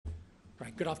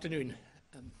Right, good afternoon.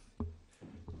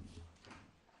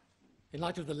 In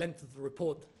light of the length of the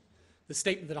report, the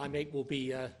statement that I make will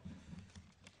be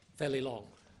fairly long.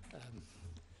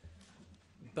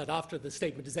 But after the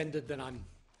statement is ended, then I'm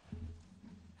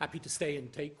happy to stay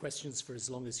and take questions for as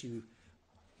long as you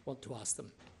want to ask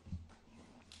them.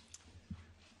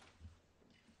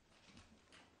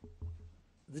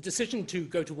 The decision to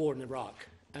go to war in Iraq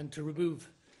and to remove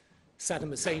Saddam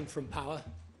Hussein from power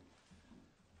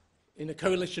in a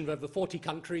coalition of over 40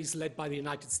 countries led by the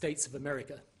United States of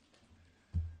America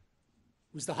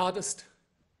was the hardest,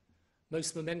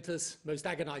 most momentous, most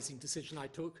agonizing decision I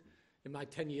took in my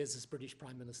 10 years as British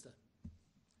Prime Minister.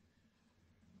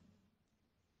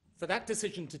 For that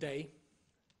decision today,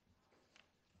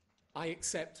 I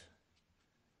accept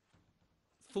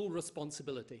full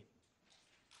responsibility,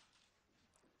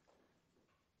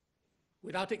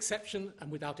 without exception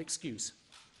and without excuse.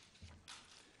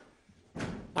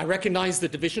 I recognize the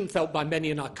division felt by many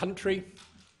in our country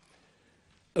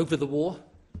over the war,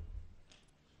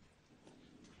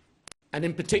 and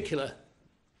in particular,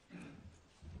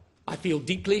 I feel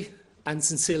deeply and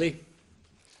sincerely,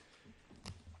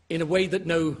 in a way that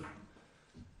no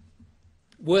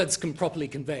words can properly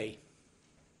convey,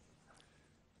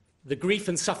 the grief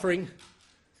and suffering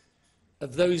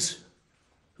of those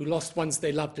who lost ones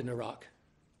they loved in Iraq,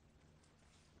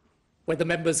 whether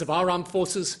members of our armed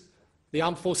forces, the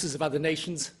armed forces of other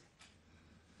nations,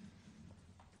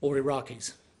 or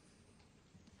Iraqis.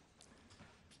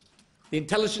 The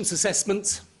intelligence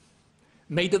assessments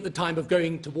made at the time of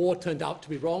going to war turned out to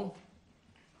be wrong.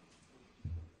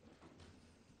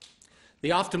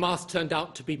 The aftermath turned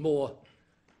out to be more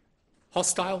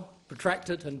hostile,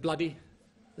 protracted, and bloody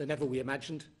than ever we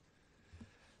imagined.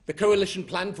 The coalition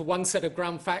planned for one set of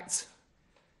ground facts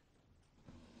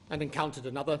and encountered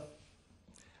another.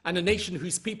 And a nation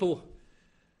whose people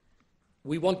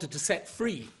we wanted to set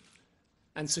free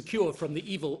and secure from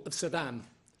the evil of Saddam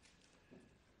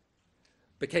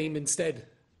became instead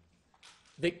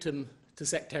victim to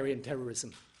sectarian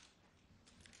terrorism.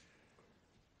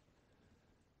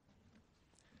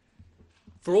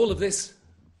 For all of this,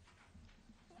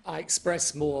 I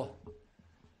express more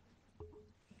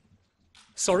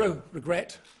sorrow,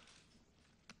 regret,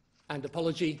 and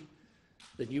apology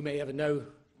than you may ever know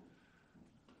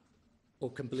or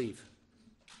can believe.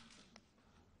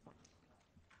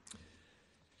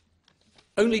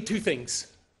 Only two things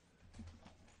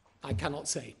I cannot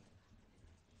say.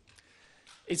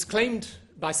 It's claimed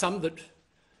by some that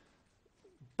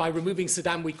by removing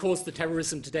Saddam we caused the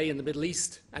terrorism today in the Middle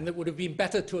East and that it would have been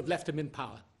better to have left him in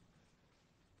power.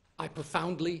 I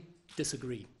profoundly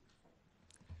disagree.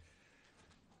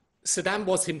 Saddam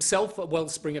was himself a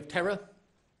wellspring of terror,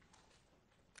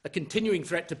 a continuing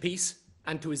threat to peace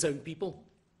and to his own people.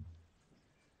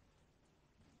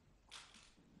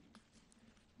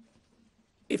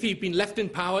 If he'd been left in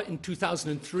power in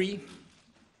 2003,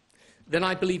 then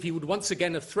I believe he would once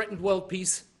again have threatened world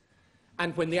peace,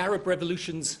 and when the Arab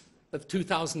revolutions of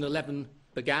 2011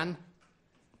 began,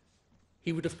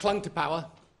 he would have clung to power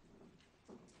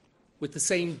with the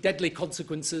same deadly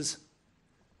consequences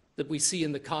that we see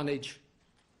in the carnage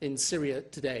in Syria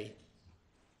today.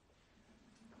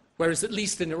 Whereas at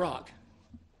least in Iraq,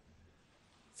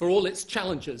 for all its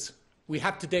challenges, we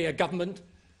have today a government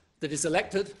that is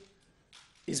elected,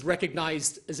 is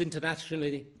recognized as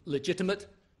internationally legitimate,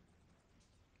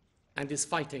 and is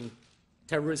fighting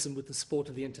terrorism with the support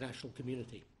of the international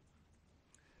community.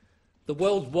 The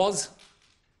world was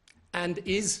and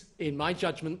is, in my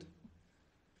judgment,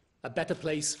 a better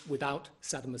place without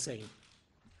Saddam Hussein.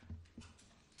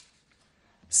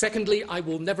 Secondly, I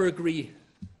will never agree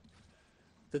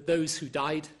that those who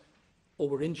died or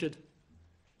were injured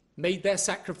made their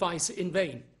sacrifice in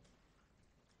vain.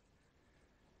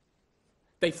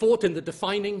 They fought in the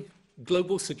defining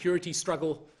global security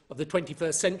struggle of the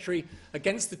 21st century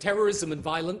against the terrorism and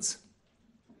violence,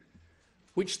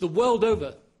 which the world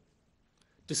over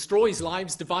destroys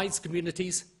lives, divides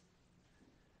communities,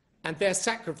 and their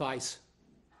sacrifice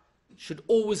should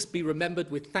always be remembered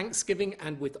with thanksgiving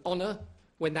and with honor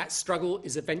when that struggle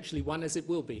is eventually won, as it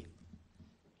will be.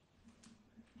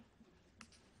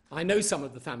 I know some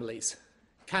of the families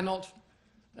cannot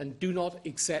and do not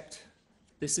accept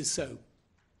this is so.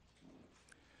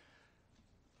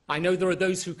 I know there are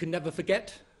those who can never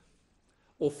forget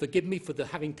or forgive me for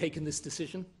having taken this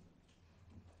decision,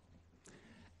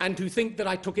 and who think that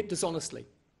I took it dishonestly.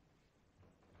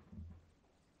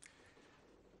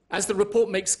 As the report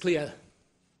makes clear,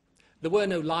 there were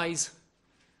no lies.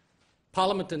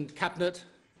 Parliament and Cabinet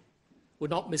were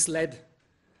not misled.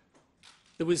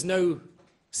 There was no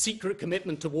secret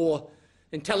commitment to war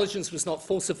Intelligence was not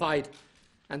falsified,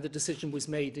 and the decision was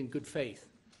made in good faith.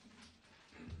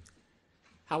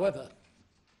 However,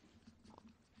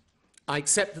 I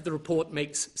accept that the report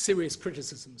makes serious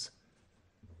criticisms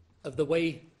of the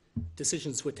way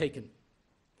decisions were taken.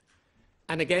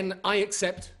 And again, I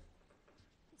accept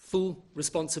full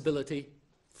responsibility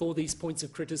for these points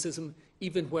of criticism,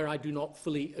 even where I do not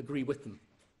fully agree with them.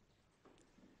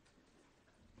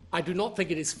 I do not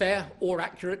think it is fair or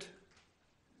accurate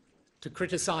to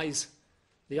criticize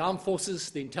the armed forces,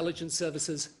 the intelligence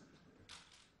services,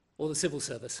 or the civil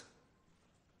service.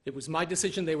 It was my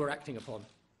decision they were acting upon.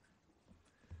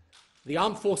 The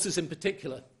armed forces in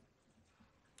particular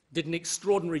did an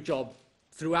extraordinary job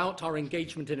throughout our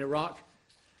engagement in Iraq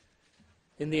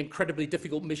in the incredibly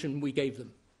difficult mission we gave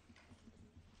them.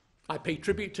 I pay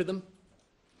tribute to them.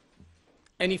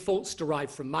 Any faults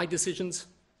derive from my decisions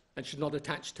and should not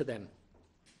attach to them.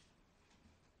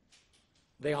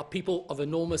 They are people of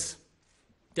enormous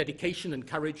dedication and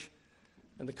courage,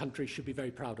 and the country should be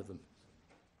very proud of them.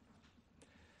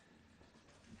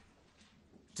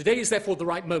 Today is therefore the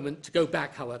right moment to go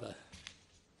back, however,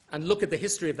 and look at the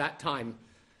history of that time,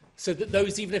 so that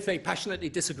those, even if they passionately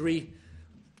disagree,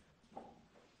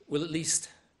 will at least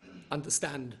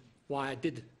understand why I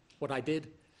did what I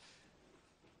did,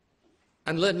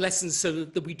 and learn lessons so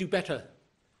that we do better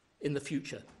in the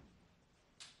future.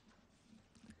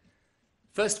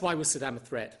 First, why was Saddam a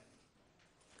threat?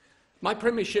 My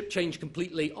premiership changed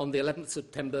completely on the 11th of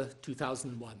September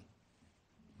 2001.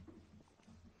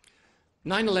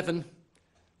 9/11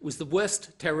 was the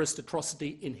worst terrorist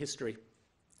atrocity in history.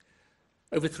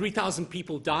 Over 3,000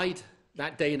 people died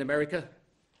that day in America,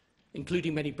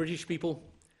 including many British people,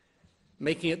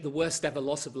 making it the worst ever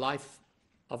loss of life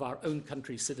of our own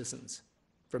country's citizens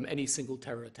from any single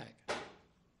terror attack.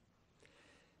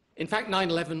 In fact,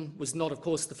 9/11 was not, of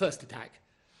course, the first attack.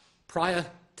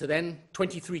 Prior to then,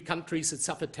 23 countries had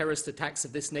suffered terrorist attacks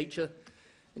of this nature.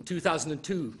 In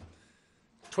 2002,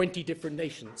 20 different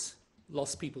nations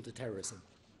lost people to terrorism.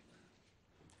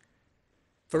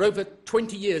 For over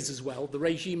 20 years as well, the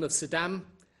regime of Saddam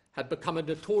had become a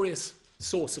notorious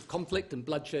source of conflict and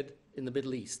bloodshed in the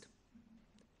Middle East.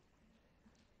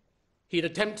 He had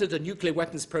attempted a nuclear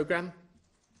weapons program,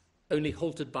 only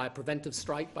halted by a preventive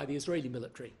strike by the Israeli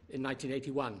military in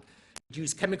 1981. He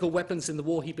used chemical weapons in the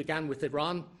war he began with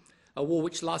Iran, a war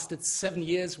which lasted 7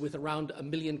 years with around 1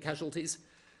 million casualties.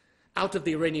 Out of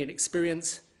the Iranian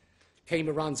experience came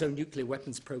Iran's own nuclear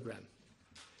weapons program.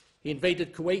 He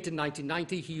invaded Kuwait in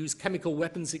 1990. He used chemical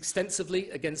weapons extensively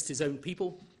against his own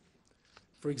people.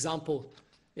 For example,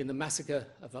 in the massacre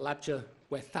of Halabja,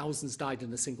 where thousands died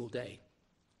in a single day.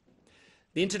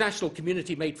 The international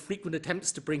community made frequent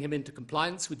attempts to bring him into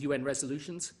compliance with UN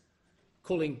resolutions,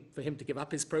 calling for him to give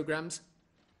up his programs.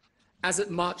 As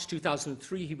of March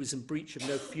 2003, he was in breach of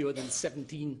no fewer than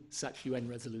 17 such UN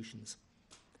resolutions.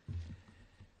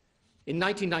 In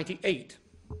 1998,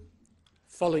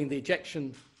 following the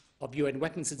ejection of UN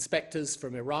weapons inspectors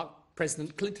from Iraq,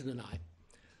 President Clinton and I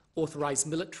authorized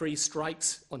military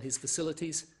strikes on his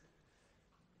facilities,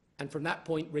 and from that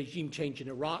point, regime change in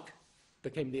Iraq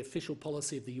became the official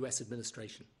policy of the US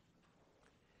administration.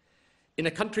 In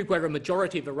a country where a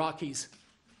majority of Iraqis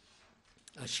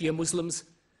are Shia Muslims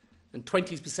and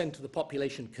 20% of the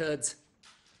population Kurds,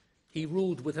 he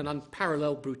ruled with an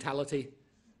unparalleled brutality,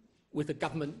 with a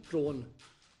government drawn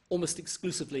almost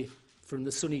exclusively from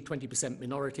the Sunni 20%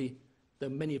 minority, though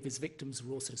many of his victims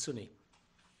were also Sunni.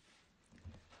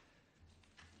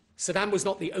 Saddam was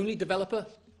not the only developer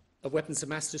of weapons of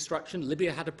mass destruction.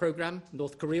 Libya had a program.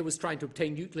 North Korea was trying to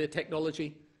obtain nuclear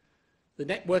technology. The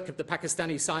network of the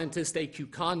Pakistani scientist A.Q.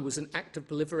 Khan was an active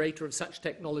proliferator of such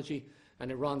technology,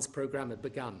 and Iran's program had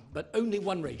begun. But only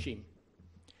one regime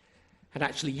had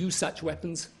actually used such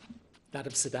weapons, that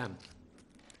of Saddam.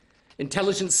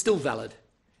 Intelligence, still valid,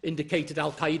 indicated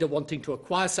al-Qaeda wanting to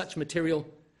acquire such material,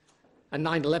 and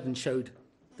 9/11 showed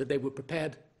that they were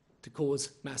prepared to cause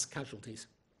mass casualties.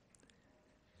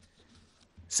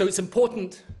 So it's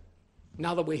important,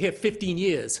 now that we're here 15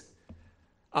 years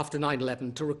after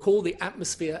 9/11, to recall the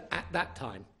atmosphere at that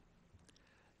time.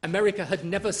 America had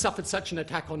never suffered such an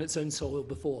attack on its own soil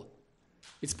before.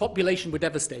 Its population were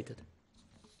devastated.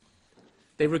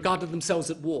 They regarded themselves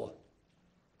at war.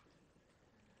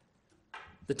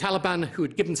 The Taliban, who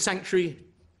had given sanctuary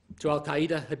to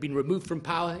al-Qaeda, had been removed from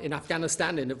power in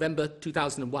Afghanistan in November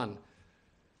 2001.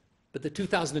 But the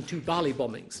 2002 Bali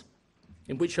bombings,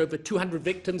 in which over 200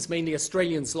 victims, mainly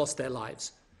Australians, lost their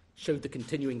lives, showed the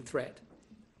continuing threat.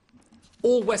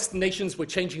 All Western nations were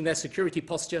changing their security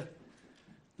posture.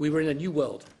 We were in a new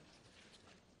world.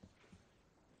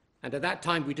 And at that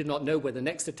time, we did not know where the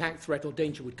next attack, threat, or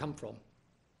danger would come from.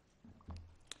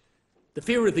 The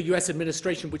fear of the US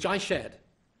administration, which I shared,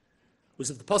 was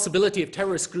of the possibility of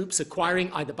terrorist groups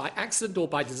acquiring, either by accident or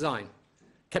by design,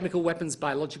 chemical weapons,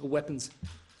 biological weapons,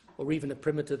 or even a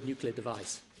primitive nuclear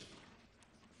device.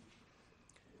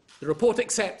 The report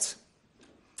accepts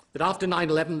that after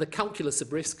 9/11, the calculus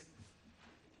of risk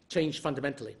changed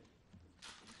fundamentally.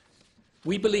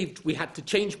 We believed we had to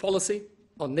change policy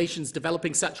on nations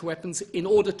developing such weapons in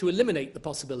order to eliminate the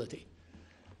possibility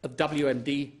of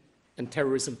WMD and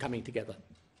terrorism coming together.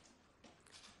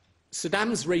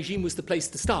 Saddam's regime was the place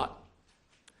to start,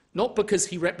 not because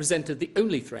he represented the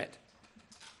only threat,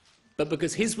 but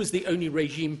because his was the only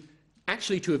regime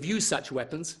actually to have used such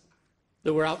weapons.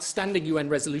 There were outstanding UN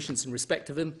resolutions in respect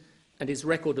of him, and his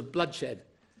record of bloodshed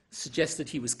suggested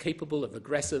he was capable of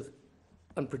aggressive,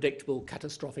 unpredictable,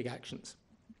 catastrophic actions.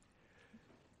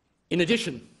 In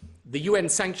addition, the UN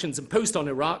sanctions imposed on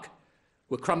Iraq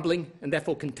were crumbling, and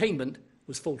therefore containment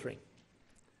was faltering.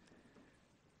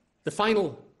 The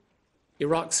final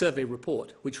Iraq survey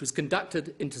report, which was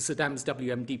conducted into Saddam's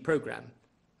WMD program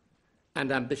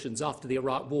and ambitions after the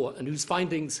Iraq War, and whose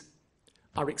findings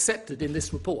are accepted in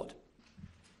this report,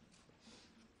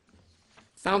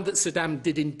 found that Saddam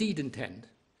did indeed intend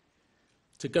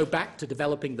to go back to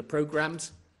developing the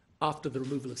programs after the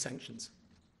removal of sanctions.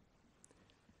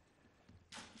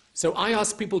 So I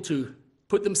ask people to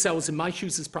put themselves in my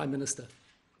shoes as Prime Minister.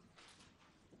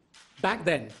 Back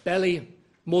then, barely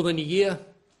more than a year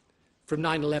from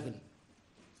 9/11,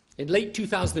 in late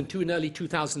 2002 and early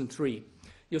 2003,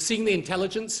 you're seeing the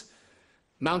intelligence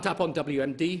mount up on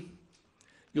WMD.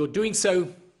 You're doing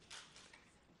so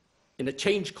in a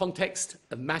changed context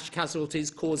of mass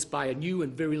casualties caused by a new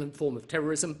and virulent form of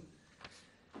terrorism.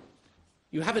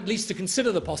 You have at least to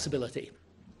consider the possibility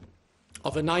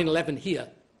of a 9/11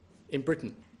 here in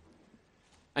Britain.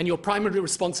 And your primary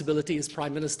responsibility as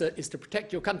Prime Minister is to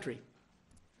protect your country.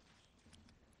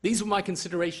 These were my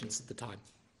considerations at the time.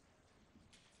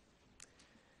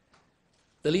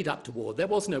 The lead up to war, there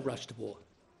was no rush to war.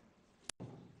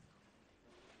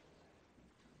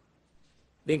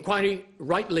 The inquiry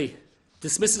rightly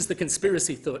dismisses the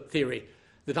conspiracy theory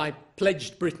that I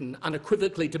pledged Britain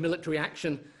unequivocally to military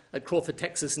action at Crawford,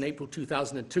 Texas in April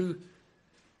 2002.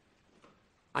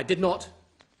 I did not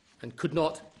and could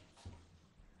not,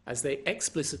 as they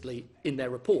explicitly in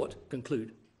their report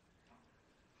conclude.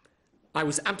 I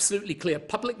was absolutely clear,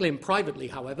 publicly and privately,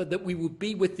 however, that we would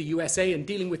be with the USA in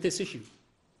dealing with this issue.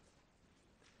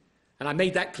 And I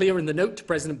made that clear in the note to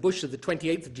President Bush of the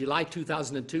 28th of July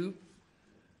 2002.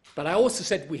 But I also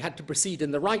said we had to proceed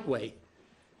in the right way,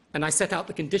 and I set out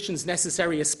the conditions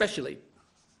necessary, especially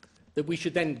that we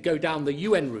should then go down the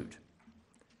UN route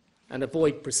and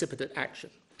avoid precipitate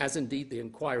action, as indeed the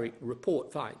inquiry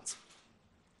report finds.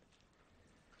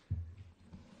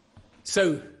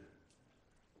 So,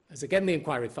 as again the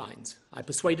inquiry finds, I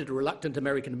persuaded a reluctant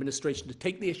American administration to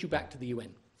take the issue back to the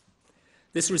UN.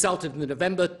 This resulted in the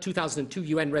November 2002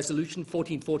 UN Resolution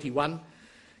 1441,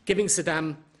 giving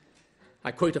Saddam,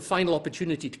 I quote, a final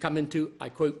opportunity to come into, I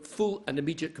quote, full and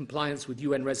immediate compliance with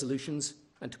UN resolutions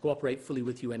and to cooperate fully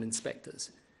with UN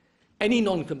inspectors. Any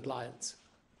non-compliance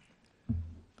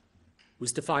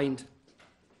was defined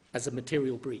as a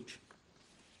material breach.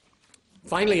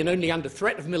 Finally, and only under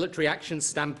threat of military action,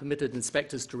 Saddam permitted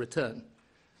inspectors to return.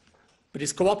 But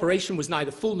his cooperation was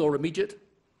neither full nor immediate.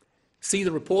 See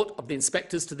the report of the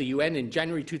inspectors to the UN in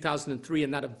January 2003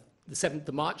 and that of the 7th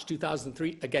of March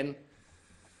 2003, again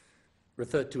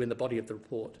referred to in the body of the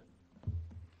report.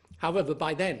 However,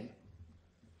 by then,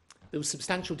 there was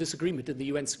substantial disagreement in the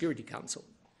UN Security Council.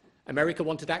 America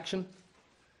wanted action.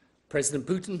 President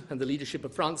Putin and the leadership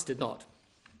of France did not.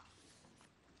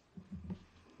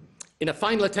 In a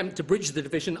final attempt to bridge the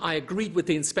division, I agreed with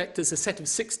the inspectors a set of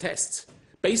 6 tests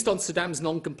based on Saddam's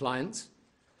non-compliance,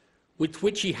 with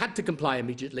which he had to comply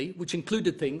immediately, which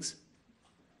included things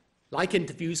like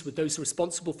interviews with those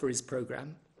responsible for his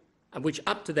program, and which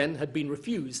up to then had been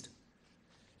refused,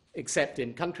 except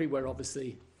in country where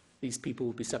obviously these people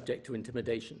would be subject to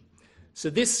intimidation. So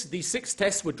these 6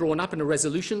 tests were drawn up in a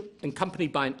resolution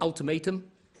accompanied by an ultimatum.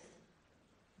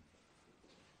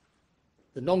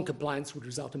 The non-compliance would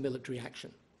result in military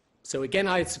action. So again,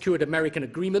 I had secured American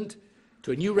agreement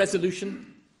to a new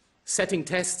resolution, setting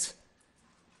tests,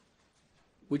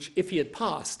 which, if he had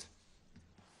passed,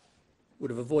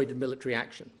 would have avoided military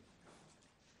action.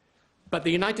 But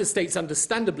the United States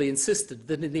understandably insisted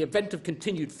that in the event of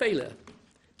continued failure,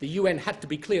 the UN had to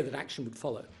be clear that action would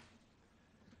follow.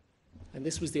 And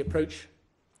this was the approach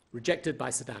rejected by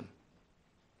Saddam.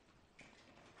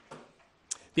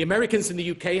 The Americans in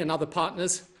the UK and other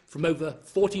partners from over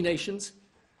 40 nations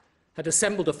had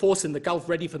assembled a force in the Gulf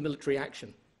ready for military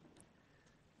action.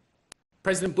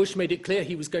 President Bush made it clear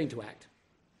he was going to act.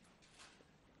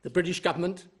 The British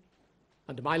government,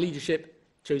 under my leadership,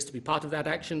 chose to be part of that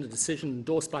action, a decision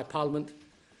endorsed by Parliament,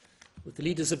 with the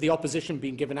leaders of the opposition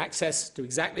being given access to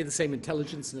exactly the same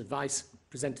intelligence and advice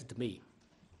presented to me.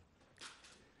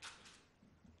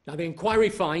 Now, the inquiry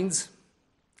finds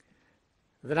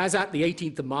that as at the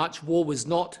 18th of March, war was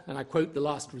not, and I quote, the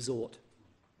last resort.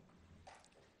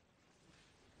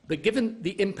 But given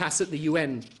the impasse at the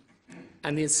UN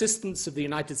and the insistence of the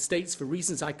United States for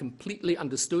reasons I completely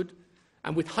understood,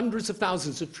 and with hundreds of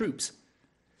thousands of troops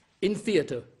in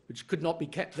theatre which could not be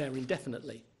kept there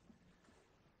indefinitely,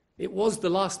 it was the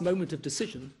last moment of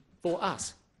decision for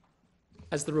us,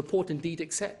 as the report indeed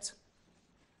accepts.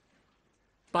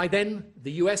 By then,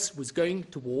 the US was going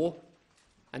to war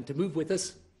and to move with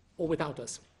us or without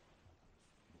us.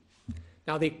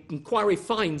 Now, the inquiry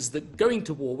finds that going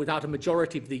to war without a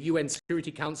majority of the UN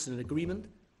Security Council in agreement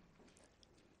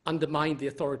undermined the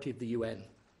authority of the UN.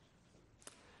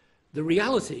 The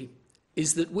reality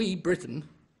is that we, Britain,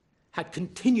 had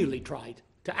continually tried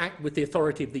to act with the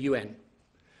authority of the UN.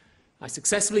 I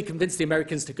successfully convinced the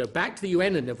Americans to go back to the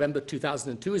UN in November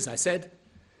 2002, as I said,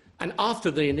 and after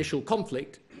the initial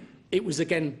conflict, it was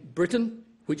again Britain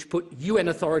which put UN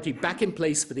authority back in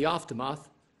place for the aftermath,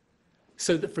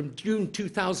 so that from June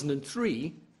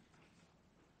 2003,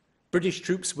 British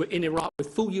troops were in Iraq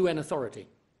with full UN authority.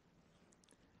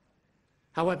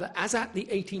 However, as at the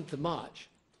 18th of March,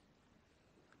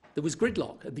 there was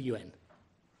gridlock at the UN.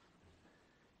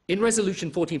 In Resolution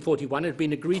 1441, it had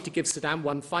been agreed to give Saddam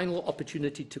one final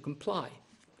opportunity to comply.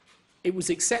 It was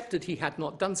accepted he had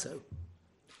not done so.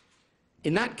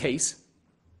 In that case,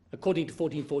 according to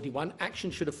 1441,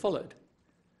 action should have followed.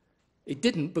 It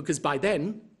didn't, because by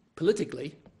then,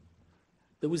 politically,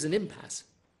 there was an impasse.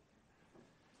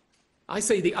 I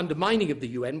say the undermining of the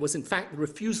UN was in fact the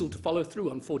refusal to follow through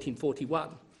on 1441.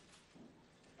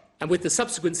 And with the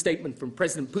subsequent statement from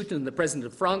President Putin and the President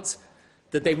of France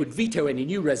that they would veto any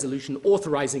new resolution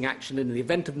authorizing action in the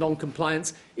event of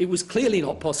non-compliance, it was clearly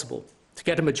not possible to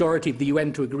get a majority of the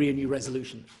UN to agree a new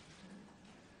resolution.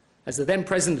 As the then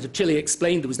President of Chile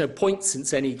explained, there was no point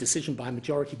since any decision by a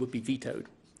majority would be vetoed.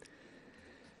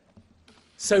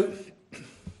 So,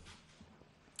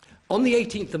 on the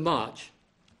 18th of March,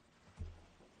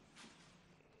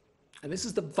 and this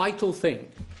is the vital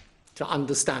thing to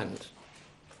understand,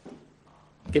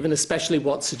 given especially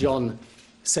what Sir John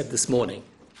said this morning,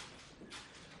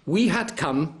 we had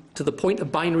come to the point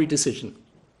of binary decision.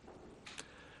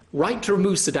 Right to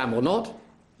remove Saddam or not,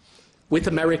 with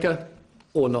America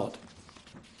or not.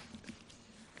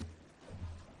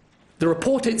 The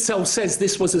report itself says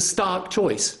this was a stark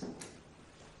choice,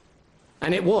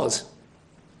 and it was.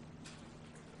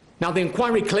 Now, the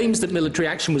inquiry claims that military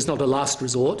action was not a last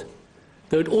resort,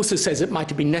 though it also says it might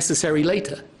have been necessary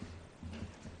later.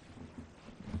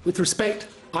 With respect,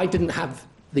 I didn't have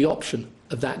the option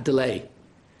of that delay.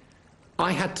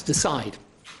 I had to decide.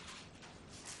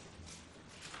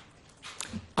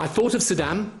 I thought of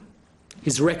Saddam,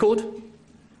 his record,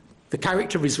 the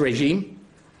character of his regime.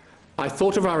 I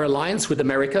thought of our alliance with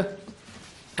America,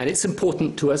 and it's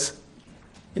important to us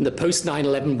in the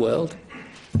post-9/11 world,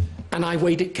 and I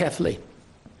weighed it carefully.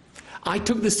 I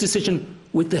took this decision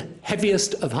with the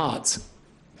heaviest of hearts.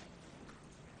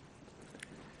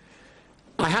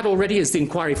 I had already, as the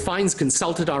inquiry finds,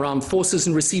 consulted our armed forces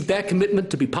and received their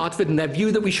commitment to be part of it and their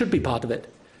view that we should be part of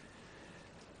it.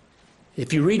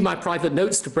 If you read my private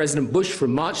notes to President Bush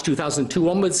from March 2002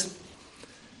 onwards,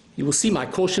 you will see my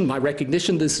caution, my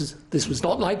recognition this was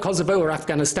not like Kosovo or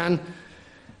Afghanistan,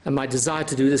 and my desire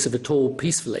to do this, if at all,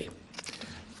 peacefully.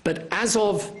 But as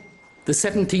of the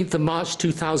 17th of March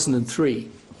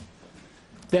 2003,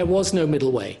 there was no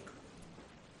middle way.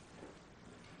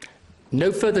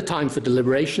 No further time for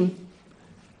deliberation,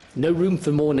 no room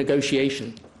for more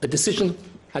negotiation. A decision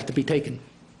had to be taken,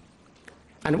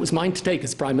 and it was mine to take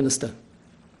as Prime Minister.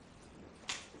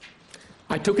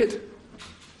 I took it.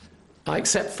 I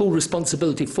accept full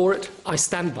responsibility for it. I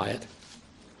stand by it.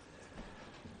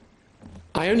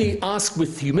 I only ask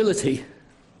with humility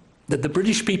that the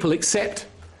British people accept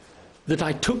that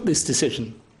I took this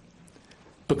decision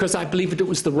because I believe that it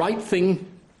was the right thing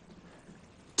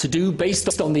to do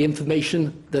based on the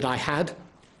information that I had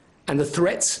and the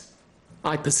threats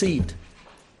I perceived.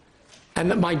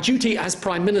 And that my duty as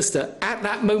Prime Minister at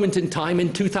that moment in time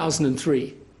in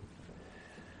 2003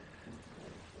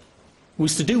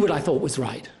 was to do what I thought was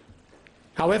right,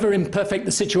 however imperfect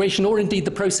the situation or indeed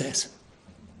the process.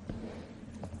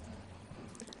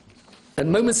 At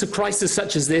moments of crisis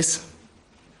such as this,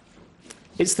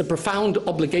 It's the profound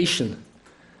obligation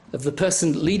of the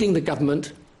person leading the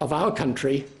government of our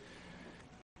country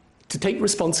to take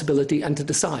responsibility and to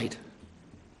decide.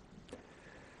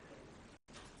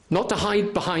 Not to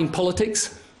hide behind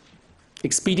politics,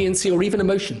 expediency, or even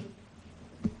emotion,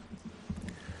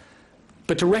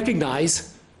 but to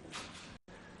recognize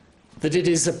that it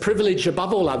is a privilege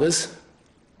above all others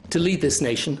to lead this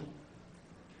nation.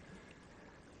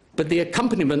 But the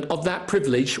accompaniment of that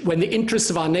privilege, when the interests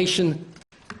of our nation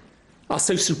are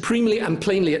so supremely and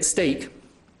plainly at stake,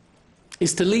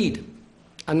 is to lead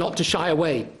and not to shy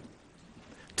away,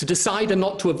 to decide and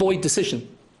not to avoid decision,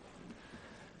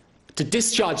 to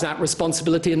discharge that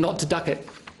responsibility and not to duck it.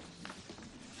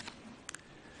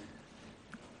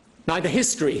 Neither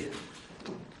history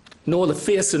nor the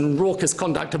fierce and raucous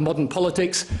conduct of modern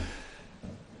politics,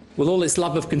 with all its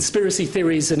love of conspiracy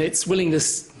theories and its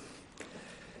willingness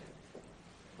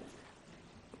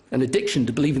and addiction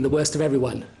to believing the worst of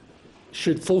everyone,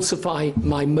 should falsify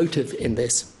my motive in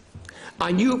this.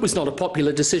 I knew it was not a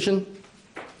popular decision.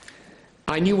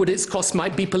 I knew what its cost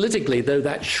might be politically, though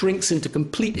that shrinks into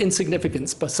complete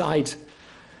insignificance beside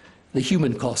the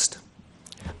human cost.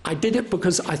 I did it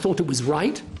because I thought it was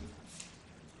right,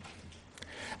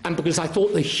 and because I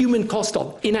thought the human cost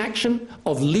of inaction,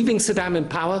 of leaving Saddam in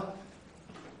power,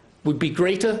 would be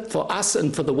greater for us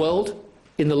and for the world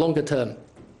in the longer term.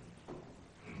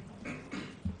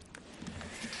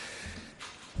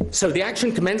 So the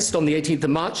action commenced on the 18th of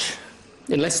March.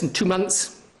 In less than 2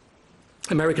 months,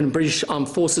 American and British armed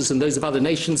forces and those of other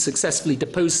nations successfully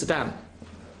deposed Saddam.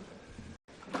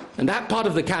 And that part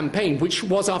of the campaign, which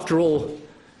was, after all,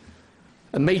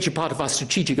 a major part of our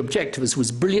strategic objectives,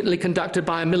 was brilliantly conducted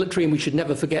by our military, and we should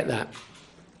never forget that.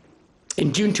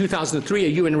 In June 2003, a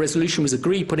UN resolution was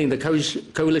agreed putting the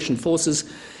coalition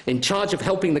forces in charge of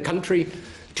helping the country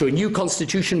to a new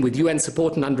constitution with UN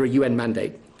support and under a UN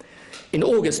mandate. In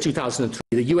August 2003,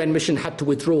 the UN mission had to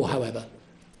withdraw, however,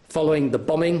 following the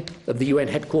bombing of the UN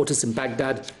headquarters in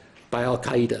Baghdad by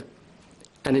al-Qaeda.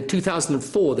 And in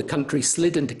 2004, the country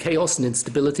slid into chaos and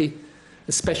instability,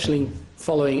 especially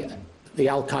following the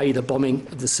al-Qaeda bombing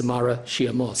of the Samarra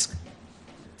Shia mosque.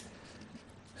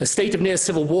 A state of near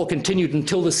civil war continued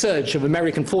until the surge of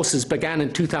American forces began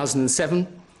in 2007,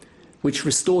 which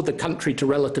restored the country to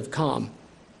relative calm.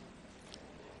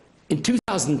 In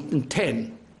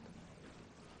 2010,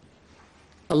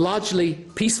 a largely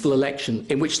peaceful election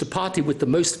in which the party with the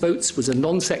most votes was a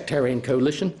non-sectarian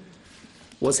coalition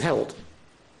was held.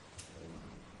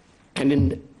 And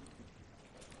in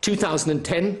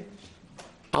 2010,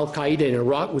 al-Qaeda in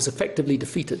Iraq was effectively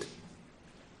defeated.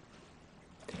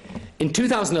 In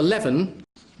 2011,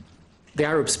 the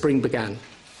Arab Spring began.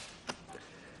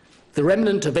 The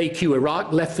remnant of AQ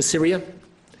Iraq left for Syria,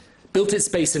 built its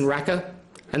base in Raqqa,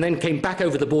 and then came back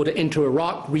over the border into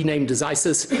Iraq, renamed as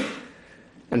ISIS,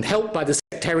 and helped by the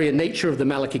sectarian nature of the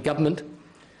Maliki government,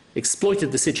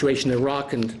 exploited the situation in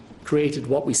Iraq and created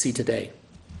what we see today.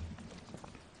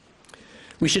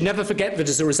 We should never forget that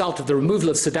as a result of the removal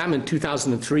of Saddam in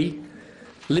 2003,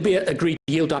 Libya agreed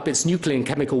to yield up its nuclear and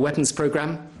chemical weapons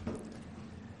program.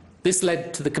 This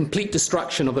led to the complete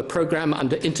destruction of a program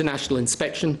under international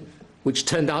inspection, which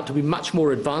turned out to be much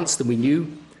more advanced than we knew,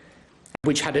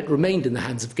 which, had it remained in the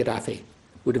hands of Gaddafi,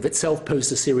 would have itself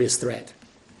posed a serious threat.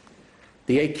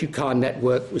 The AQ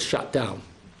network was shut down.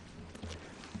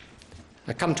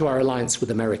 I come to our alliance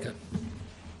with America.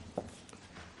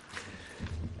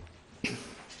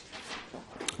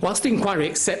 Whilst the inquiry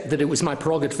accepted that it was my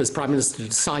prerogative as Prime Minister to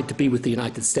decide to be with the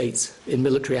United States in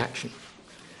military action,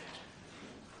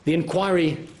 the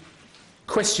inquiry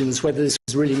questions whether this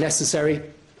was really necessary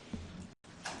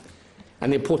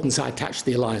and the importance I attach to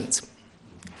the alliance.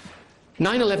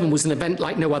 9/11 was an event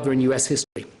like no other in US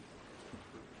history.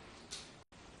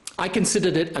 I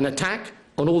considered it an attack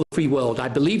on all the free world. I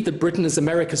believed that Britain, as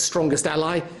America's strongest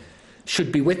ally,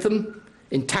 should be with them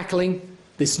in tackling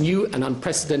this new and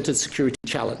unprecedented security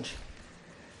challenge.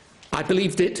 I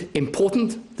believed it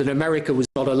important that America was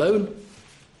not alone,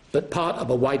 but part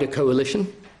of a wider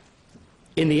coalition.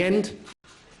 In the end,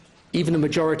 even a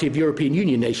majority of European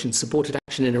Union nations supported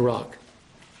action in Iraq.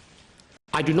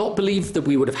 I do not believe that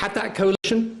we would have had that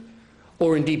coalition,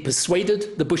 or indeed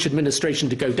persuaded the Bush administration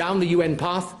to go down the UN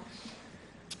path,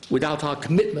 without our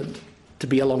commitment to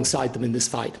be alongside them in this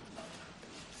fight.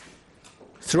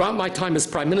 Throughout my time as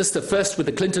Prime Minister, first with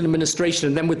the Clinton administration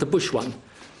and then with the Bush one,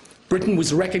 Britain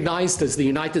was recognized as the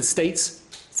United States'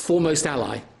 foremost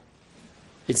ally.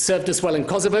 It served us well in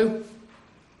Kosovo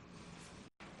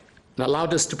and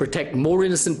allowed us to protect more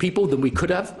innocent people than we could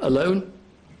have alone.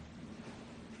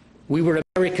 We were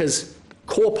America's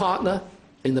core partner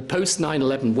in the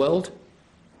post-9/11 world.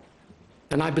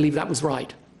 and I believe that was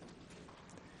right.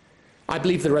 I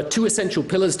believe there are two essential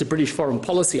pillars to British foreign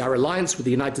policy: our alliance with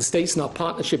the United States and our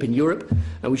partnership in Europe,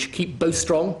 and we should keep both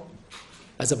strong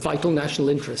as a vital national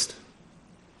interest.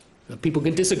 Now, people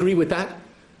can disagree with that,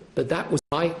 but that was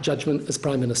my judgment as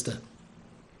Prime Minister.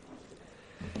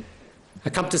 I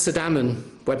come to Saddam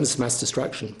and weapons of mass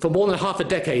destruction. For more than half a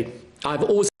decade, I've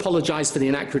always apologized for the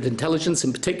inaccurate intelligence,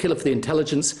 in particular for the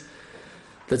intelligence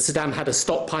that Saddam had a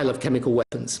stockpile of chemical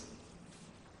weapons.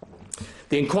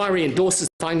 The inquiry endorses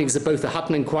the findings of both the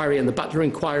Hutton inquiry and the Butler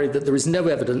inquiry that there is no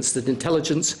evidence that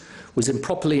intelligence was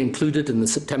improperly included in the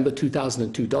September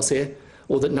 2002 dossier,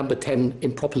 or that number 10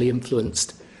 improperly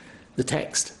influenced the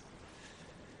text.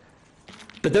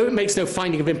 But though it makes no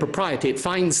finding of impropriety, it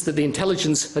finds that the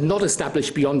intelligence had not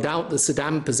established beyond doubt that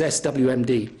Saddam possessed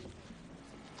WMD.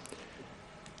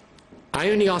 I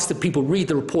only ask that people read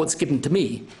the reports given to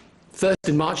me, first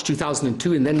in March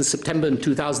 2002 and then in September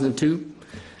 2002,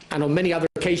 and on many other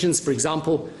occasions, for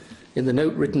example, in the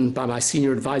note written by my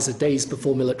senior advisor days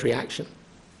before military action.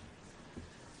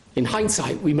 In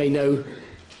hindsight, we may know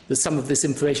that some of this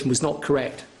information was not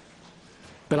correct,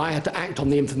 but I had to act on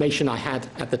the information I had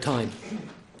at the time.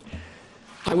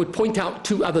 I would point out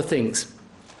two other things.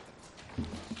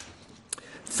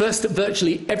 First, that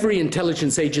virtually every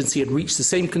intelligence agency had reached the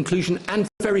same conclusion, and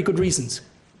for very good reasons.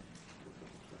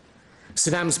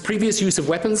 Saddam's previous use of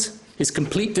weapons, his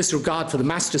complete disregard for the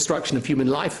mass destruction of human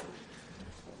life,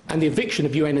 and the eviction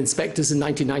of UN inspectors in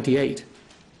 1998.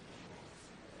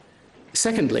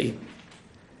 Secondly,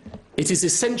 it is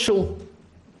essential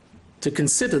to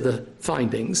consider the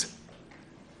findings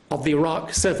of the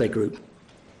Iraq Survey Group,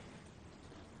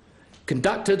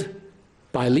 conducted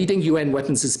by a leading UN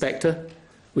weapons inspector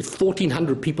with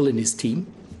 1,400 people in his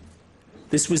team.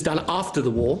 This was done after the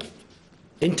war,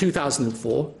 in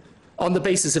 2004, on the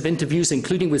basis of interviews,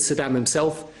 including with Saddam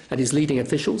himself and his leading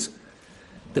officials.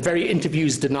 The very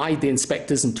interviews denied the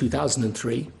inspectors in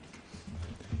 2003.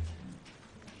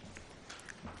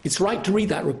 It's right to read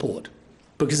that report,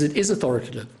 because it is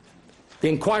authoritative. The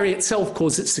inquiry itself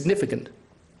calls it significant.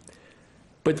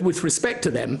 But with respect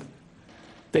to them,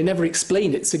 they never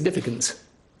explain its significance.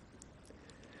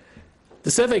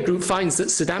 The survey group finds that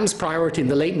Saddam's priority in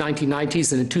the late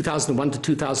 1990s and in 2001 to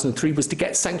 2003 was to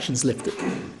get sanctions lifted.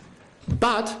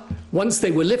 But once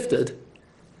they were lifted,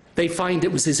 they find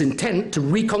it was his intent to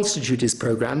reconstitute his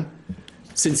program,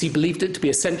 since he believed it to be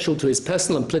essential to his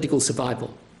personal and political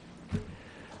survival.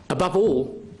 Above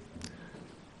all,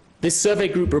 this survey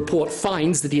group report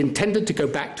finds that he intended to go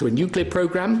back to a nuclear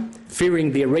program,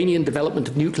 fearing the Iranian development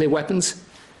of nuclear weapons,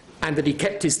 and that he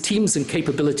kept his teams and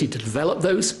capability to develop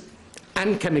those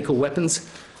and chemical weapons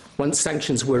once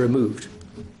sanctions were removed.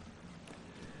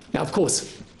 Now, of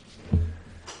course,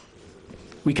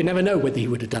 we can never know whether he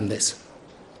would have done this.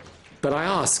 But I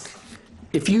ask,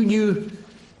 if you knew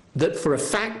that for a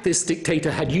fact this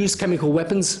dictator had used chemical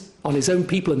weapons on his own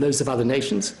people and those of other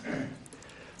nations,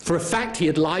 for a fact he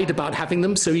had lied about having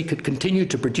them so he could continue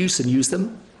to produce and use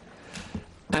them,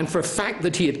 and for a fact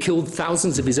that he had killed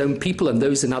thousands of his own people and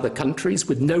those in other countries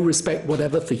with no respect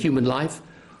whatever for human life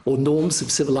or norms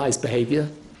of civilized behavior,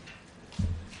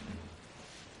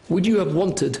 would you have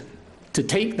wanted to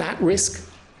take that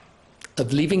risk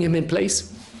of leaving him in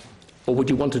place, or would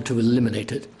you want to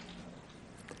eliminate it?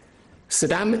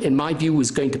 Saddam, in my view,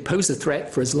 was going to pose a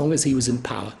threat for as long as he was in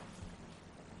power.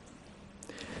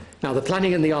 Now, the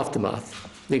planning and the aftermath.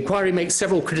 The inquiry makes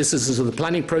several criticisms of the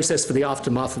planning process for the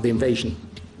aftermath of the invasion.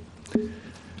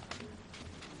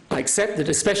 I accept that,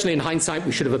 especially in hindsight,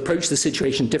 we should have approached the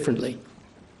situation differently.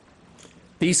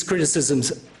 These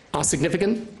criticisms are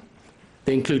significant.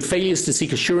 They include failures to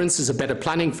seek assurances of better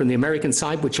planning from the American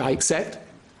side, which I accept,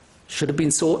 should have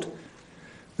been sought.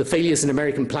 The failures in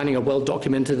American planning are well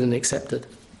documented and accepted.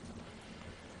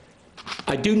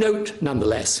 I do note,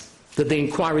 nonetheless, that the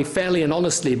inquiry fairly and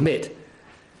honestly admit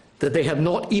that they have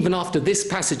not, even after this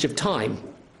passage of time,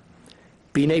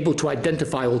 been able to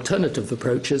identify alternative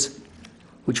approaches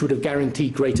which would have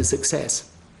guaranteed greater success.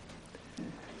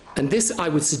 And this, I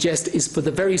would suggest, is for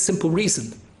the very simple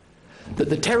reason that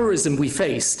the terrorism we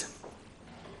faced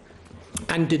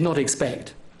and did not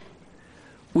expect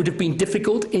would have been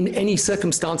difficult in any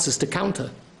circumstances to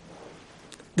counter.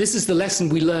 This is the lesson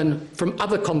we learn from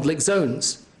other conflict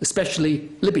zones, especially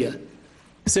Libya,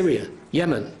 Syria,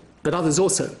 Yemen, but others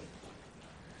also.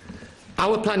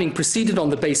 Our planning proceeded on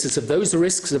the basis of those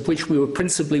risks of which we were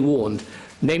principally warned,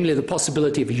 namely the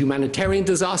possibility of a humanitarian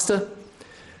disaster,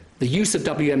 the use of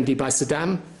WMD by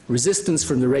Saddam, resistance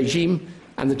from the regime,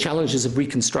 and the challenges of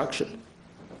reconstruction.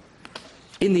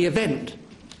 In the event,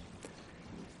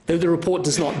 though the report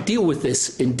does not deal with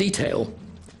this in detail,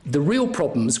 The real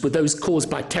problems were those caused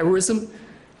by terrorism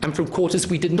and from quarters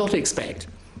we did not expect.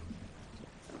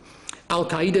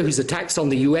 Al-Qaeda, whose attacks on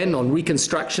the UN, on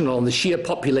reconstruction, and on the Shia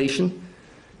population,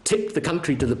 tipped the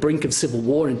country to the brink of civil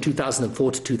war in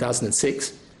 2004 to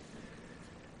 2006.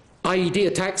 IED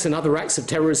attacks and other acts of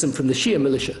terrorism from the Shia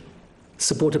militia,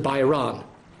 supported by Iran.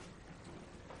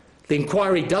 The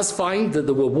inquiry does find that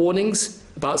there were warnings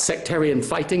about sectarian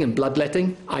fighting and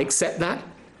bloodletting. I accept that.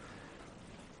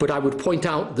 But I would point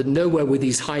out that nowhere were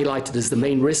these highlighted as the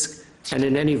main risk, and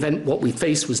in any event, what we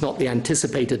faced was not the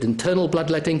anticipated internal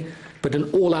bloodletting, but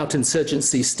an all-out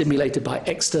insurgency stimulated by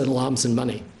external arms and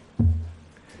money.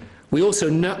 We also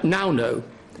now know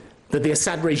that the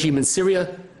Assad regime in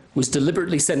Syria was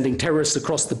deliberately sending terrorists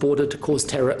across the border to cause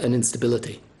terror and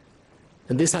instability.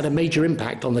 And this had a major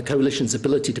impact on the coalition's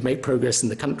ability to make progress in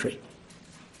the country.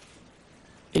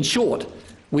 In short,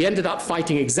 we ended up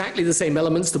fighting exactly the same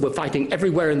elements that we're fighting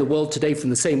everywhere in the world today from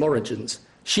the same origins: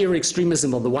 Shia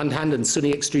extremism on the one hand and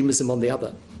Sunni extremism on the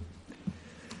other.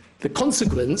 The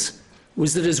consequence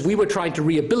was that as we were trying to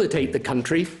rehabilitate the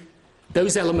country,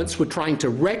 those elements were trying to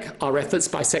wreck our efforts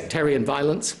by sectarian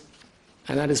violence,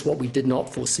 and that is what we did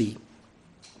not foresee.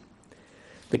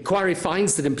 The inquiry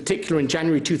finds that in particular in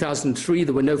January 2003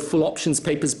 there were no full options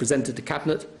papers presented to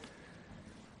Cabinet.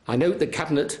 I note that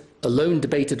Cabinet alone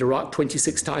debated Iraq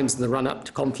 26 times in the run-up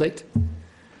to conflict.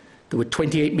 There were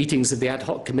 28 meetings of the ad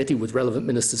hoc committee with relevant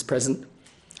ministers present.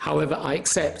 However, I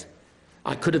accept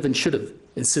I could have and should have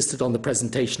insisted on the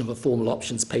presentation of a formal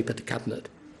options paper to Cabinet.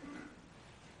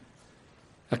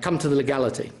 I come to the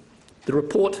legality. The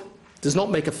report does not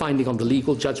make a finding on the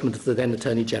legal judgment of the then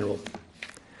Attorney General.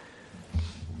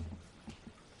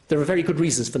 There are very good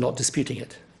reasons for not disputing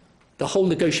it. The whole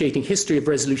negotiating history of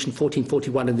Resolution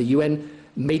 1441 in the UN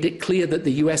made it clear that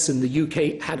the US and the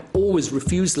UK had always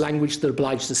refused language that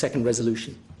obliged the second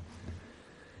resolution.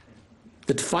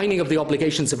 The defining of the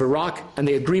obligations of Iraq and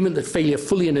the agreement that failure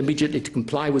fully and immediately to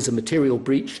comply was a material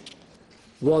breach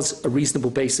was a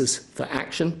reasonable basis for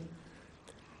action.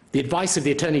 The advice of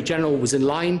the Attorney General was in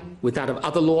line with that of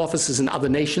other law officers in other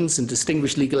nations and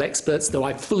distinguished legal experts, though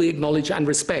I fully acknowledge and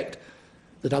respect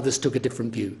that others took a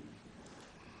different view.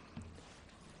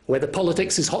 Where the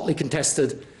politics is hotly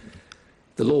contested,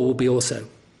 the law will be also.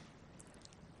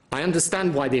 I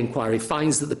understand why the inquiry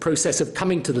finds that the process of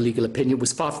coming to the legal opinion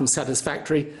was far from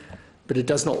satisfactory, but it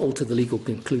does not alter the legal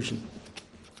conclusion.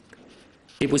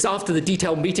 It was after the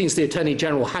detailed meetings the Attorney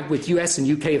General had with US and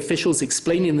UK officials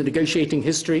explaining the negotiating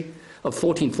history of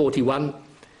 1441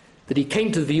 that he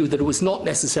came to the view that it was not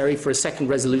necessary for a second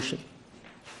resolution.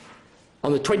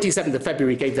 On the 27th of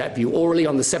February, he gave that view orally.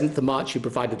 On the 7th of March, he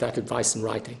provided that advice in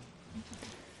writing.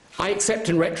 I accept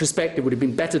in retrospect it would have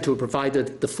been better to have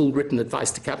provided the full written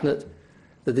advice to Cabinet,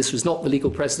 that this was not the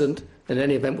legal precedent and in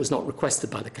any event was not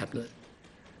requested by the Cabinet.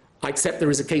 I accept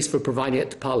there is a case for providing it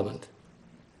to Parliament.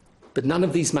 But none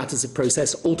of these matters of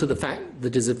process alter the fact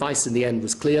that his advice in the end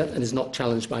was clear and is not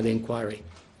challenged by the inquiry.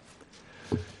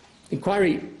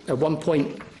 Inquiry at one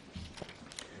point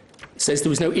says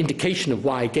there was no indication of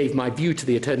why I gave my view to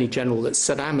the Attorney General that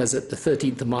Saddam, as at the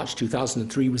 13th of March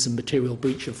 2003, was a material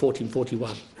breach of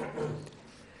 1441.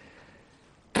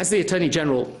 As the Attorney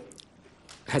General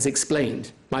has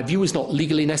explained, my view was not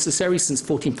legally necessary since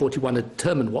 1441 had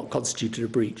determined what constituted a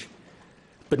breach.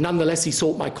 But nonetheless, he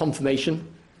sought my confirmation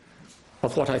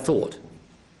of what I thought.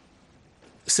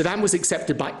 Saddam was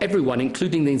accepted by everyone,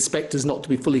 including the inspectors, not to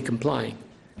be fully complying.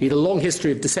 He had a long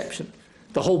history of deception.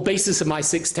 The whole basis of my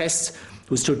 6 tests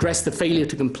was to address the failure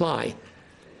to comply.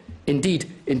 Indeed,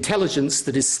 intelligence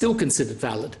that is still considered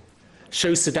valid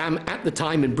shows Saddam at the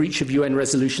time in breach of UN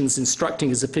resolutions instructing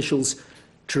his officials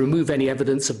to remove any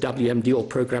evidence of WMD or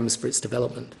programs for its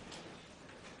development.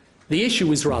 The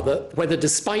issue is rather whether,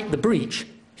 despite the breach,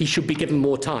 he should be given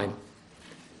more time.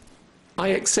 I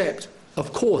accept,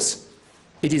 of course,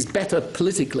 it is better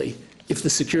politically if the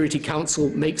Security Council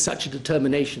makes such a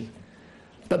determination.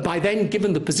 But by then,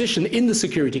 given the position in the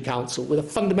Security Council with a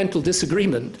fundamental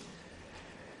disagreement,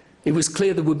 it was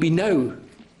clear there would be no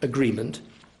agreement,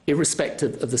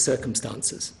 irrespective of the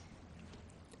circumstances.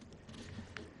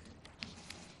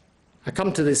 I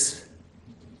come to this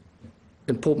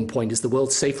important point: is the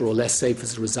world safer or less safe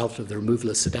as a result of the removal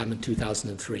of Saddam in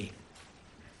 2003?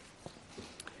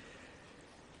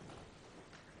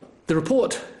 The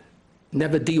report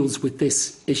never deals with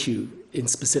this issue in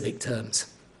specific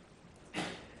terms.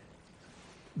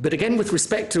 But again, with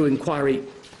respect to inquiry,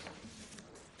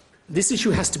 this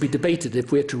issue has to be debated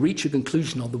if we are to reach a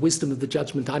conclusion on the wisdom of the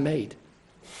judgment I made.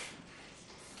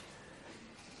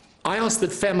 I ask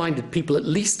that fair-minded people at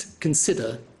least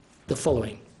consider the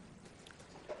following.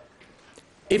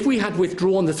 If we had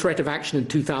withdrawn the threat of action in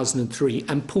 2003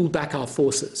 and pulled back our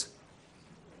forces,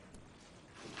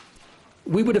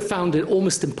 we would have found it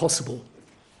almost impossible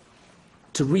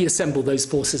to reassemble those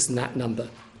forces in that number.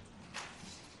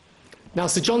 Now,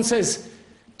 Sir John says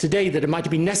today that it might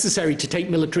have been necessary to take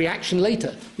military action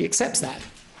later. He accepts that.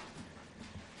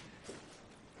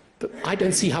 But I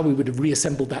don't see how we would have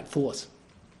reassembled that force.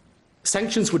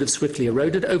 Sanctions would have swiftly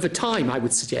eroded. Over time, I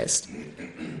would suggest,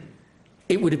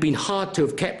 it would have been hard to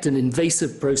have kept an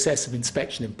invasive process of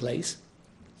inspection in place.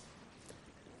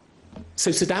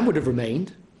 So Saddam would have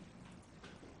remained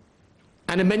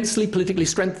and immensely politically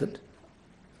strengthened.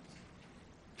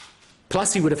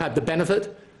 Plus, he would have had the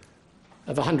benefit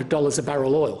of $100 a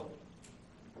barrel oil.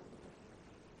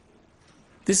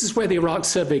 This is where the Iraq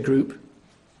Survey Group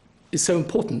is so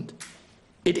important.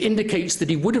 It indicates that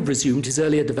he would have resumed his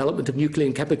earlier development of nuclear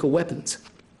and chemical weapons.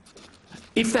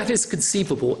 If that is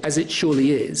conceivable, as it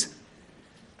surely is,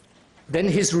 then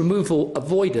his removal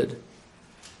avoided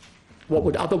what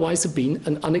would otherwise have been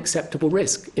an unacceptable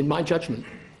risk, in my judgment.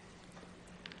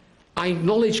 I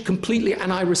acknowledge completely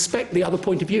and I respect the other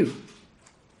point of view.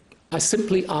 I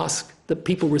simply ask that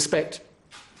people respect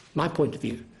my point of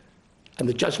view and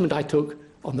the judgment I took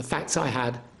on the facts I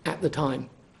had at the time.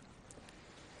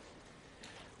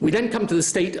 We then come to the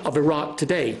state of Iraq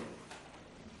today,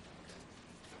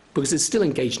 because it's still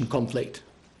engaged in conflict,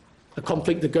 a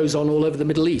conflict that goes on all over the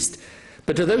Middle East.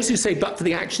 But to those who say, but for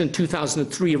the action in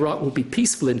 2003, Iraq will be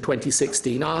peaceful in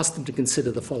 2016, I ask them to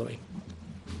consider the following.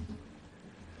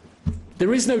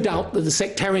 There is no doubt that the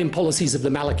sectarian policies of the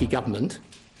Maliki government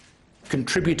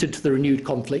contributed to the renewed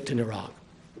conflict in Iraq.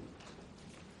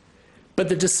 But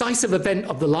the decisive event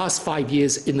of the last 5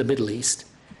 years in the Middle East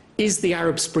is the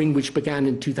Arab Spring, which began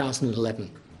in 2011.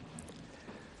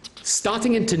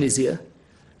 Starting in Tunisia,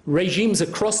 regimes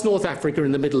across North Africa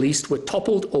and the Middle East were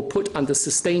toppled or put under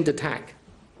sustained attack.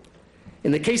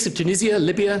 In the case of Tunisia,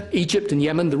 Libya, Egypt, and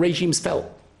Yemen, the regimes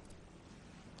fell.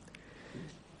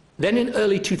 Then in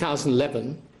early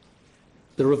 2011,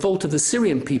 the revolt of the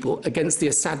Syrian people against the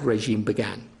Assad regime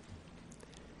began.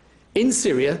 In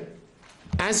Syria,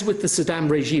 as with the Saddam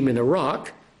regime in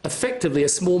Iraq, effectively a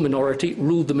small minority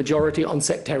ruled the majority on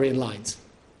sectarian lines,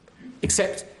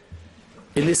 except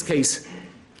in this case,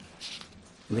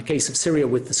 in the case of Syria,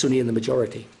 with the Sunni in the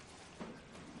majority.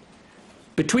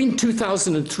 Between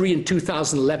 2003 and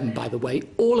 2011, by the way,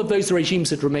 all of those regimes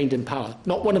had remained in power.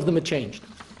 Not one of them had changed.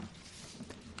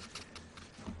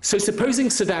 So supposing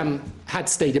Saddam had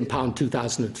stayed in power in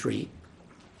 2003,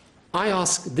 I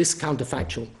ask this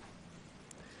counterfactual.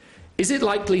 Is it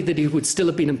likely that he would still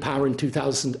have been in power in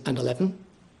 2011,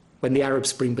 when the Arab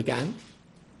Spring began?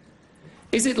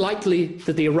 Is it likely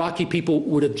that the Iraqi people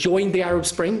would have joined the Arab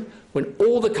Spring when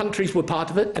all the countries were part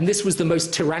of it, and this was the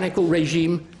most tyrannical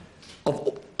regime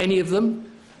of any of them,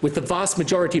 with the vast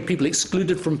majority of people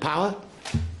excluded from power?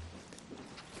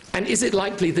 And is it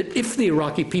likely that if the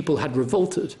Iraqi people had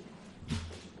revolted,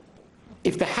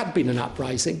 if there had been an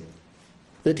uprising,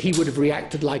 that he would have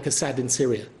reacted like Assad in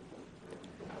Syria?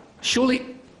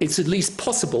 Surely it's at least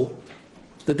possible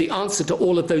that the answer to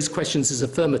all of those questions is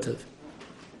affirmative.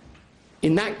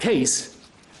 In that case,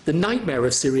 the nightmare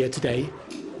of Syria today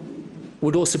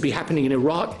would also be happening in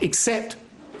Iraq, except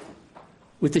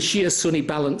with the Shia-Sunni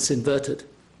balance inverted.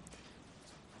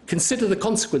 Consider the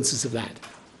consequences of that.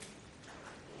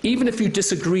 Even if you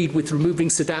disagreed with removing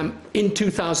Saddam in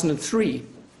 2003,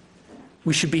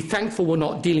 we should be thankful we're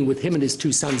not dealing with him and his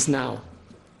two sons now.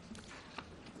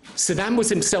 Saddam was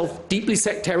himself deeply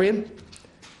sectarian.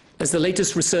 As the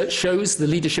latest research shows, the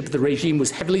leadership of the regime was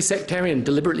heavily sectarian and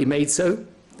deliberately made so.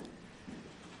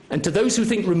 And to those who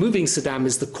think removing Saddam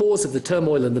is the cause of the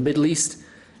turmoil in the Middle East,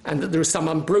 and that there is some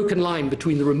unbroken line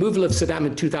between the removal of Saddam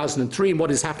in 2003 and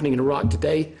what is happening in Iraq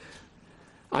today,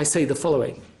 I say the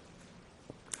following.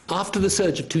 After the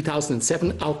surge of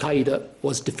 2007, al-Qaeda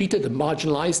was defeated and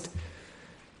marginalized.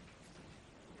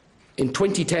 In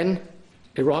 2010,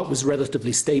 Iraq was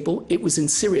relatively stable. It was in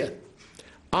Syria.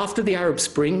 After the Arab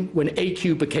Spring, when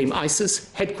AQ became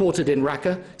ISIS, headquartered in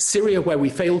Raqqa, Syria, where we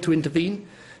failed to intervene,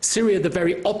 Syria, the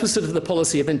very opposite of the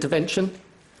policy of intervention,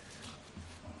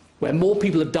 where more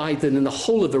people have died than in the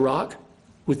whole of Iraq,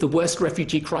 with the worst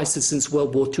refugee crisis since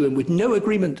World War II, and with no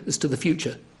agreement as to the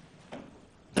future.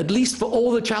 At least for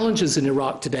all the challenges in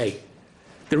Iraq today,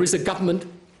 there is a government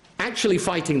actually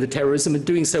fighting the terrorism and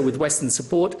doing so with Western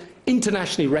support,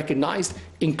 internationally recognized,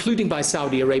 including by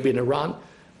Saudi Arabia and Iran,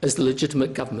 as the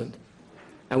legitimate government,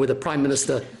 and with a Prime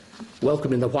Minister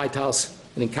welcome in the White House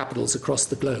and in capitals across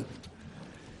the globe.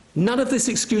 None of this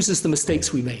excuses the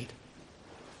mistakes we made.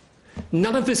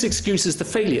 None of this excuses the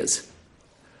failures.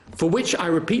 for which, I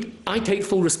repeat, I take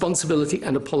full responsibility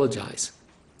and apologize.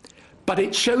 But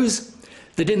it shows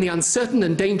that in the uncertain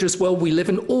and dangerous world we live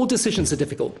in, all decisions are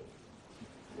difficult.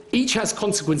 Each has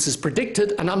consequences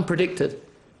predicted and unpredicted.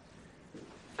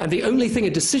 And the only thing a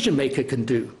decision maker can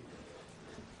do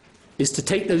is to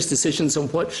take those decisions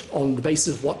on the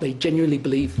basis of what they genuinely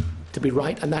believe to be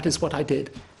right, and that is what I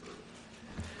did.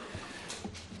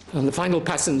 On the final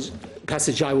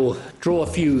passage, I will draw a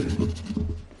few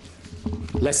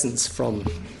lessons from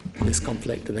this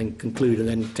conflict and then conclude, and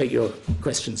then take your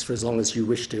questions for as long as you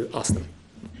wish to ask them.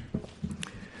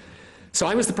 So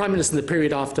I was the Prime Minister in the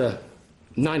period after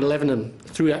 9/11 and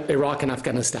through Iraq and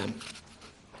Afghanistan.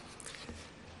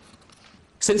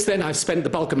 Since then, I've spent the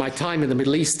bulk of my time in the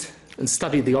Middle East and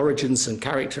studied the origins and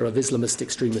character of Islamist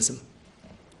extremism.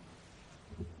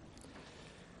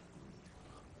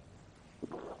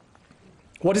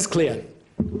 What is clear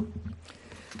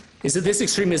is that this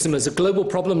extremism is a global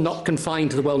problem not confined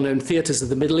to the well-known theatres of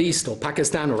the Middle East or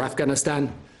Pakistan or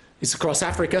Afghanistan. It's across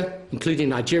Africa, including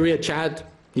Nigeria, Chad,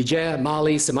 Niger,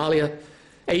 Mali, Somalia,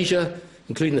 Asia,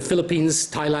 including the Philippines,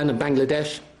 Thailand and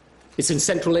Bangladesh. It's in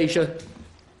Central Asia.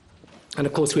 And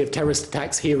of course, we have terrorist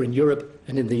attacks here in Europe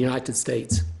and in the United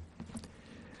States.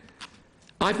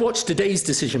 I've watched today's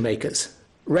decision makers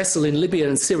wrestle in Libya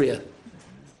and Syria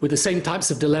with the same types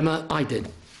of dilemma I did.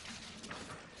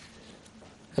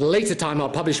 At a later time, I'll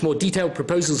publish more detailed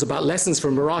proposals about lessons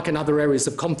from Iraq and other areas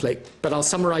of conflict, but I'll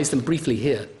summarize them briefly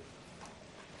here.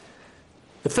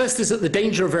 The first is that the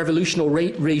danger of revolution or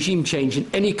regime change in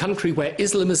any country where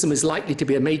Islamism is likely to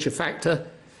be a major factor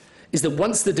is that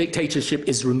once the dictatorship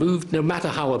is removed, no matter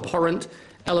how abhorrent,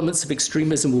 elements of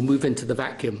extremism will move into the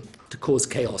vacuum to cause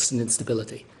chaos and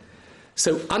instability.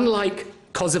 So unlike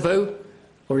Kosovo,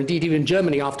 or indeed even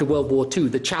Germany after World War II,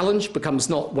 the challenge becomes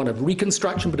not one of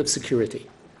reconstruction, but of security.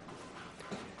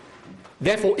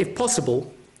 Therefore, if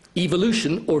possible,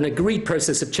 evolution or an agreed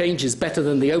process of change is better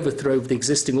than the overthrow of the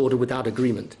existing order without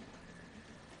agreement.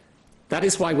 That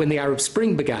is why when the Arab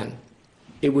Spring began,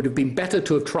 it would have been better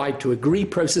to have tried to agree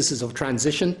processes of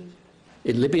transition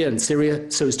in Libya and Syria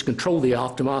so as to control the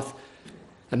aftermath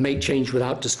and make change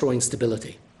without destroying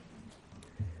stability.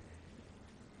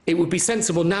 It would be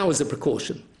sensible now as a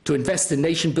precaution to invest in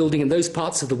nation building in those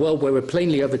parts of the world where we're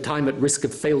plainly over time at risk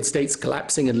of failed states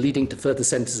collapsing and leading to further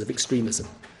centres of extremism.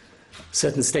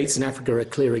 Certain states in Africa are a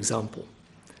clear example.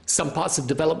 Some parts of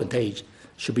development aid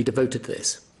should be devoted to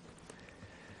this.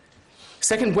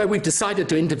 Second, where we've decided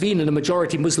to intervene in a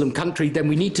majority Muslim country, then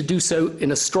we need to do so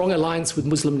in a strong alliance with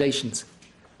Muslim nations.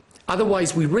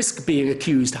 Otherwise, we risk being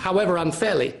accused, however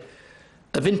unfairly,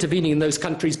 of intervening in those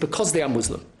countries because they are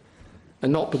Muslim,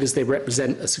 and not because they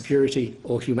represent a security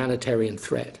or humanitarian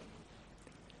threat.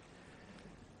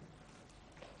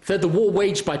 Third, the war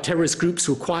waged by terrorist groups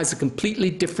requires a completely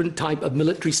different type of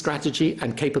military strategy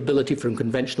and capability from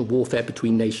conventional warfare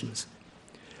between nations.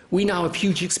 We now have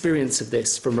huge experience of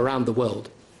this from around the world.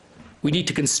 We need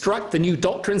to construct the new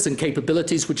doctrines and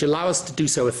capabilities which allow us to do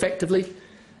so effectively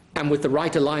and with the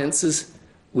right alliances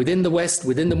within the West,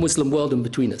 within the Muslim world and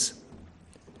between us.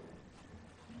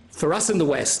 For us in the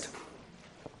West,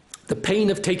 the pain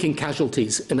of taking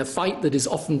casualties in a fight that is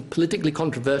often politically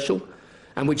controversial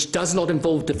and which does not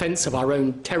involve defense of our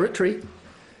own territory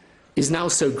is now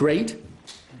so great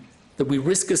that we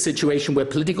risk a situation where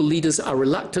political leaders are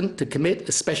reluctant to commit,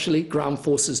 especially ground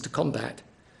forces, to combat.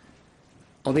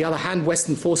 On the other hand,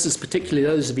 Western forces, particularly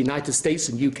those of the United States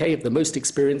and UK, have the most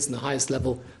experience and the highest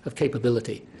level of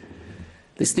capability.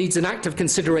 This needs an active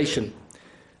consideration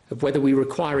of whether we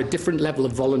require a different level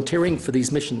of volunteering for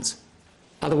these missions.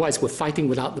 Otherwise, we're fighting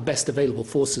without the best available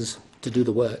forces to do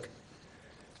the work.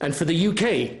 And for the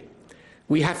UK,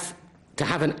 we have to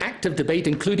have an active debate,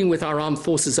 including with our armed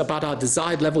forces, about our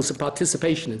desired levels of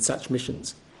participation in such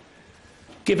missions.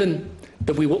 Given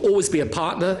that we will always be a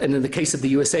partner, and in the case of the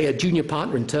USA, a junior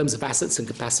partner in terms of assets and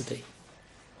capacity.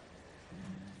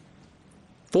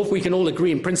 Fourth, we can all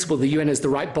agree in principle the UN is the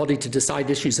right body to decide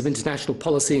issues of international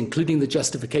policy, including the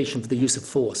justification for the use of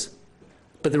force.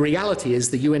 But the reality is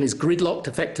the UN is gridlocked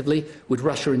effectively with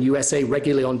Russia and USA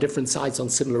regularly on different sides on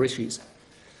similar issues.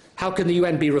 How can the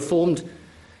UN be reformed?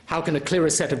 How can a clearer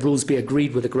set of rules be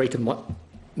agreed with a greater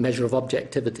measure of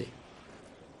objectivity?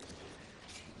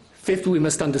 Fifth, we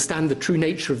must understand the true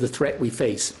nature of the threat we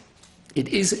face. It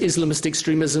is Islamist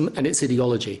extremism and its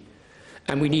ideology,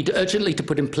 and we need urgently to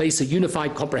put in place a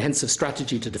unified, comprehensive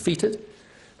strategy to defeat it.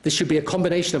 This should be a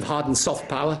combination of hard and soft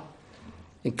power,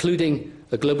 including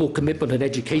a global commitment on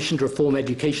education to reform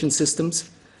education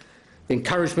systems, the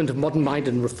encouragement of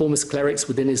modern-minded and reformist clerics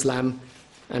within Islam,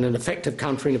 and an effective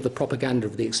countering of the propaganda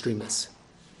of the extremists.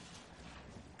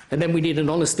 And then we need an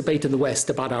honest debate in the West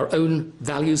about our own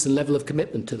values and level of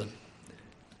commitment to them.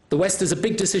 The West has a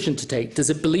big decision to take. Does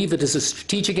it believe it has a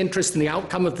strategic interest in the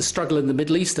outcome of the struggle in the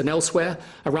Middle East and elsewhere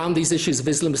around these issues of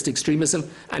Islamist extremism?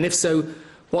 And if so,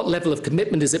 what level of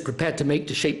commitment is it prepared to make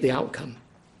to shape the outcome?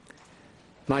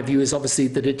 My view is obviously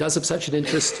that it does have such an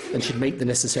interest and should make the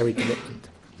necessary commitment.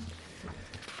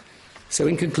 So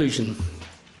in conclusion,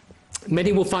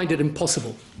 many will find it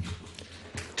impossible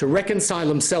to reconcile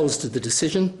themselves to the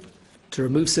decision to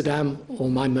remove Saddam or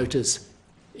my motives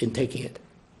in taking it.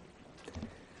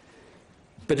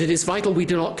 But it is vital we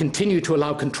do not continue to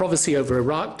allow controversy over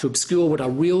Iraq to obscure what are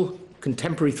real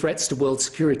contemporary threats to world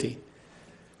security,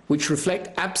 which reflect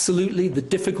absolutely the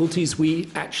difficulties we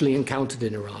actually encountered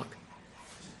in Iraq.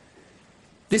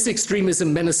 This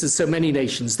extremism menaces so many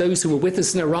nations, those who were with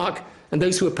us in Iraq and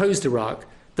those who opposed Iraq,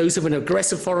 those who have an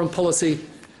aggressive foreign policy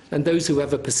and those who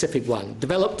have a Pacific one,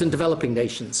 developed and developing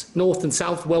nations, north and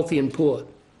south, wealthy and poor.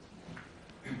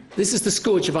 This is the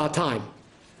scourge of our time.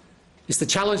 It's the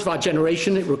challenge of our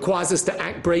generation. It requires us to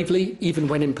act bravely, even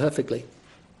when imperfectly.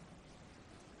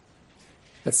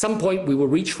 At some point, we will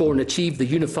reach for and achieve the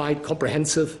unified,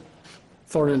 comprehensive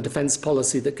foreign and defense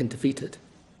policy that can defeat it.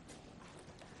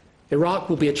 Iraq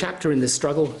will be a chapter in this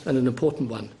struggle, and an important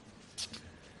one.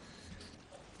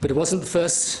 But it wasn't the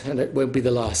first, and it won't be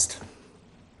the last.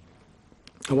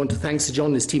 I want to thank Sir John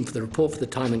and his team for the report, for the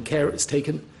time and care it's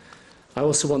taken. I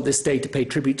also want this day to pay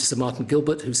tribute to Sir Martin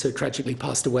Gilbert, who so tragically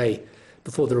passed away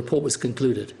before the report was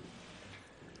concluded.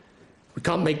 We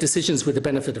can't make decisions with the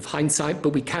benefit of hindsight, but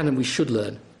we can and we should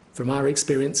learn from our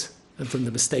experience and from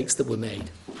the mistakes that were made.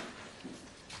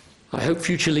 I hope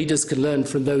future leaders can learn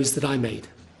from those that I made,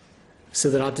 so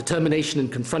that our determination in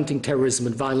confronting terrorism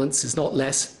and violence is not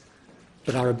less,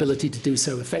 but our ability to do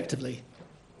so effectively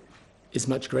is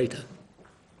much greater.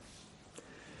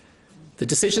 The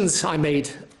decisions I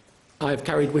made, I have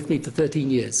carried with me for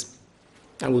 13 years,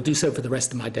 and will do so for the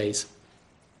rest of my days.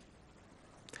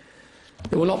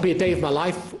 There will not be a day of my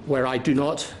life where I do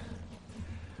not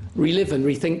relive and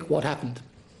rethink what happened.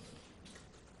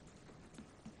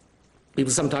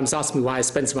 People sometimes ask me why I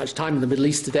spend so much time in the Middle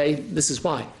East today. This is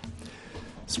why.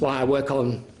 It's why I work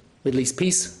on Middle East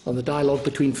peace, on the dialogue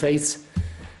between faiths,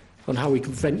 on how we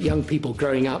can prevent young people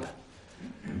growing up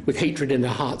with hatred in their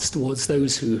hearts towards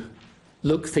those who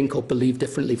look, think, or believe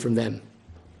differently from them.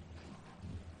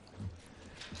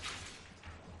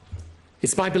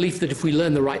 It's my belief that if we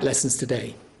learn the right lessons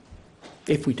today,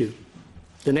 if we do,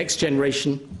 the next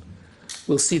generation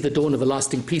will see the dawn of a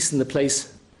lasting peace in the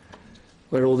place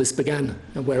where all this began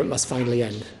and where it must finally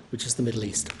end, which is the Middle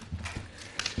East.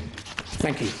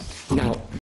 Thank you. Now,